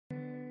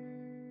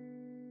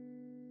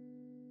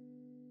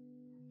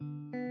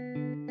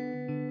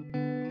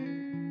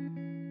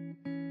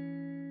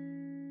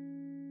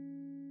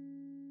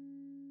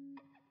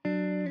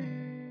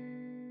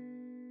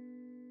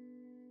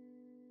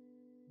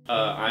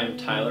I'm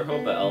Tyler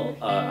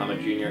Hobell. I'm a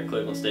junior at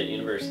Cleveland State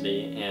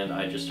University, and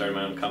I just started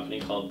my own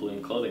company called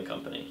Bloom Clothing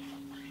Company.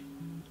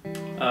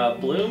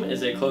 Bloom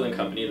is a clothing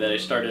company that I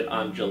started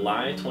on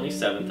July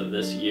 27th of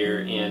this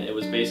year, and it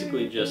was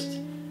basically just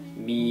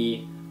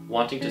me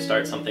wanting to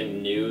start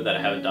something new that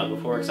I haven't done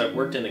before, because I've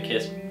worked in the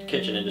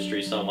kitchen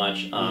industry so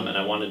much, and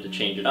I wanted to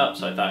change it up.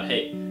 So I thought,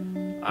 hey,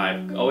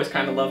 I've always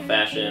kind of loved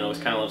fashion, always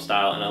kind of loved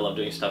style, and I love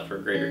doing stuff for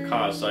a greater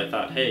cause. So I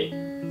thought,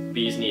 hey,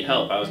 bees need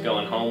help. I was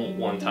going home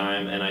one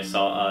time and I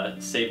saw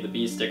a Save the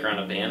Bees sticker on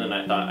a van, and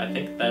I thought, I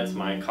think that's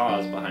my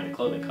cause behind a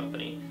clothing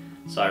company.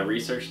 So I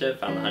researched it,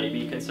 found the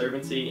Honeybee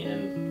Conservancy,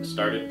 and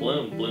started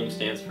Bloom. Bloom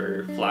stands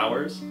for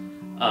flowers,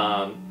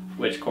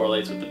 which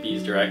correlates with the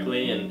bees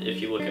directly, and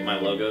if you look at my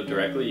logo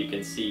directly, you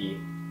can see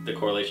the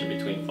correlation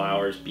between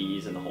flowers,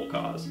 bees, and the whole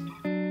cause.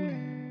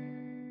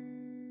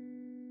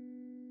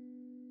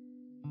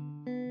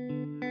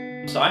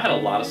 So I had a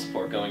lot of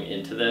support going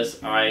into this.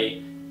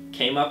 I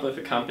came up with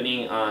a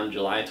company on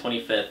July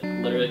 25th,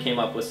 literally came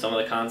up with some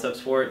of the concepts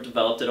for it,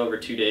 developed it over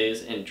 2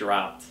 days, and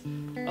dropped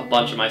a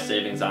bunch of my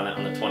savings on it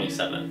on the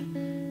 27th.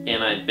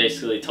 And I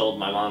basically told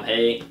my mom,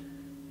 hey,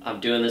 I'm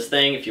doing this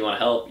thing, if you want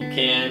to help, you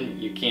can.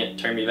 You can't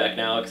turn me back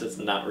now because it's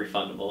not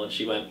refundable. And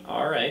she went,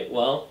 all right,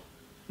 well,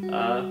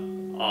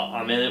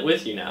 I'm in it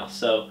with you now.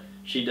 So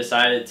she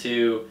decided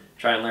to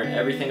try and learn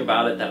everything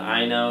about it that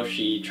I know.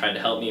 She tried to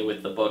help me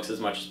with the books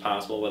as much as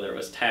possible, whether it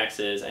was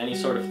taxes, any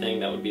sort of thing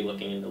that would be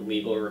looking into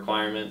legal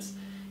requirements.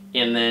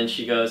 And then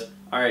she goes,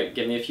 all right,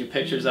 give me a few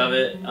pictures of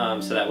it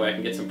so that way I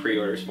can get some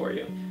pre-orders for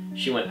you.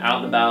 She went out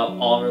and about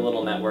all of her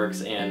little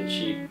networks, and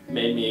she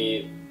made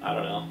me, I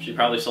don't know, she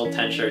probably sold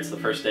 10 shirts the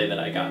first day that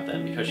I got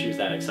them because she was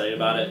that excited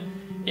about it.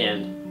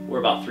 And we're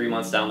about 3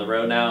 months down the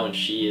road now, and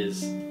she is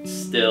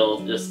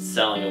still just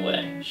selling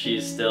away.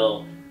 She's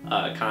still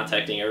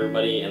contacting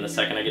everybody, and the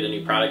second I get a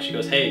new product, she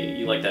goes, hey,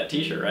 you like that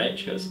t-shirt, right?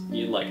 She goes,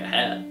 you'd like a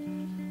hat,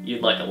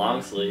 you'd like a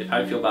long sleeve, how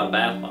do you feel about a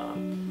bath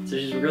bomb? So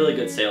she's a really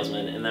good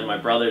salesman. And then my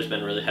brother's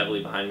been really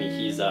heavily behind me.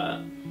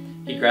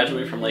 He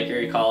graduated from Lake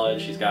Erie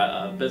College, he's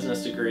got a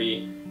business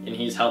degree, and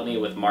he's helped me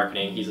with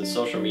marketing. He's a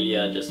social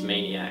media just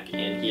maniac,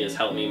 and he has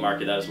helped me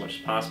market that as much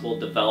as possible,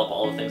 develop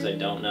all the things I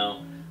don't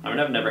know. I mean,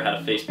 I've never had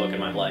a Facebook in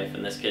my life,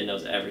 and this kid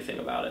knows everything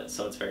about it,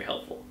 so it's very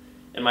helpful.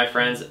 And my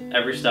friends,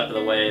 every step of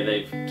the way,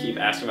 they keep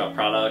asking about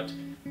product.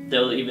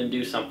 They'll even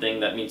do something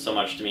that means so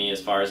much to me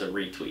as far as a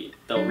retweet.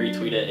 They'll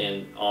retweet it,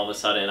 and all of a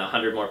sudden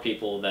 100 more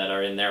people that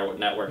are in their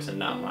networks and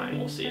not mine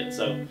will see it.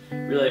 So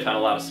really I've had a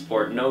lot of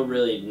support. No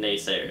really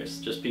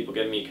naysayers, just people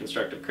giving me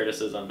constructive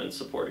criticism and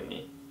supporting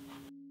me.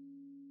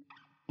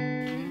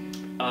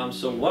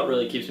 So what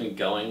really keeps me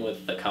going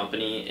with the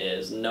company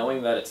is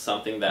knowing that it's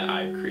something that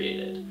I've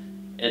created.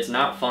 It's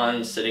not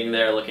fun sitting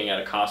there looking at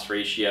a cost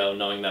ratio,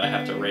 knowing that I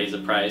have to raise a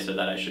price or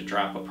that I should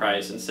drop a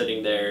price, and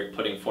sitting there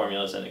putting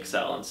formulas in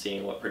Excel and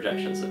seeing what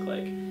projections look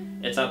like.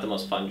 It's not the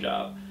most fun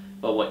job.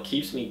 But what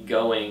keeps me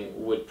going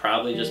would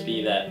probably just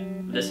be that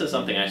this is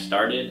something I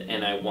started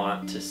and I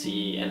want to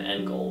see an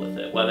end goal with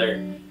it. Whether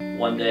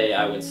one day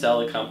I would sell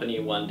the company,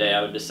 one day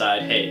I would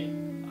decide, hey,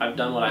 I've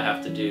done what I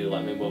have to do,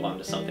 let me move on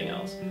to something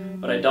else.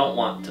 But I don't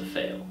want to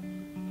fail.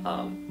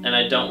 And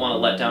I don't want to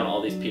let down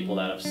all these people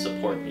that have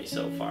supported me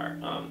so far.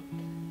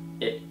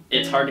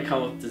 It's hard to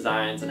come up with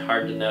designs and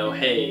hard to know,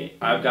 hey,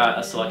 I've got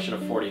a selection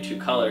of 42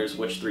 colors,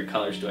 which 3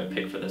 colors do I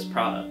pick for this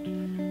product?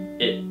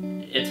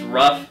 It's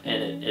rough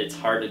and it's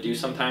hard to do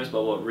sometimes,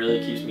 but what really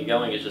keeps me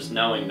going is just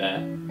knowing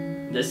that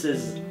this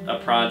is a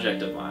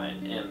project of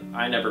mine, and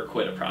I never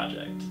quit a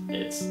project.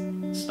 It's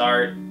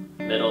start,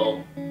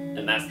 middle,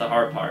 and that's the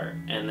hard part,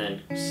 and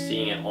then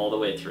seeing it all the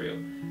way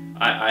through.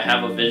 I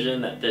have a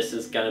vision that this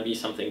is going to be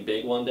something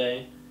big one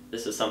day.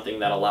 This is something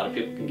that a lot of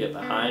people can get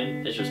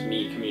behind. It's just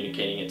me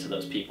communicating it to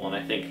those people, and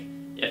I think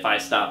if I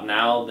stop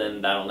now,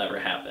 then that'll never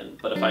happen.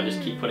 But if I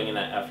just keep putting in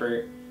that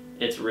effort,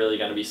 it's really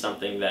going to be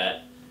something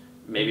that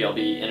maybe I'll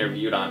be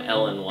interviewed on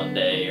Ellen one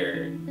day,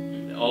 or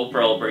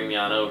Oprah will bring me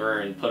on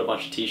over and put a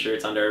bunch of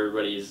t-shirts under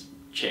everybody's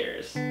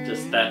chairs.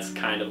 Just that's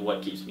kind of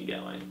what keeps me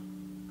going.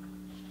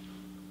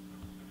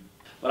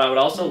 But I would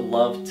also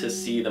love to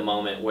see the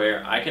moment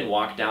where I can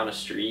walk down a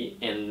street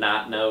and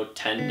not know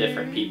 10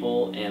 different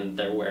people and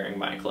they're wearing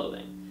my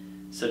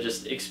clothing. So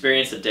just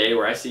experience a day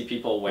where I see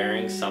people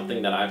wearing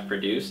something that I've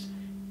produced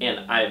and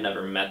I've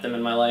never met them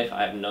in my life.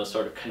 I have no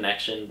sort of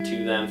connection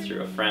to them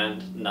through a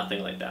friend,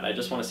 nothing like that. I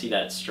just want to see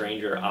that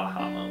stranger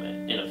aha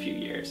moment in a few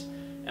years.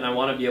 And I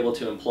want to be able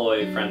to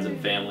employ friends and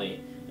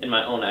family in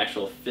my own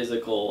actual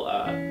physical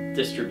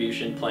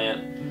distribution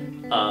plant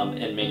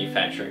and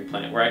manufacturing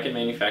plant, where I can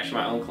manufacture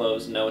my own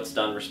clothes, know it's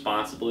done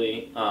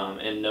responsibly,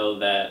 and know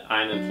that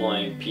I'm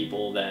employing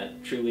people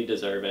that truly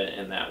deserve it,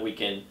 and that we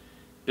can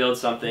build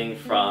something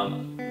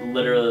from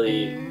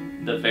literally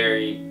the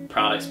very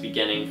product's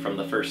beginning, from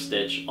the first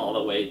stitch all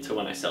the way to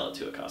when I sell it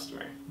to a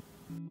customer.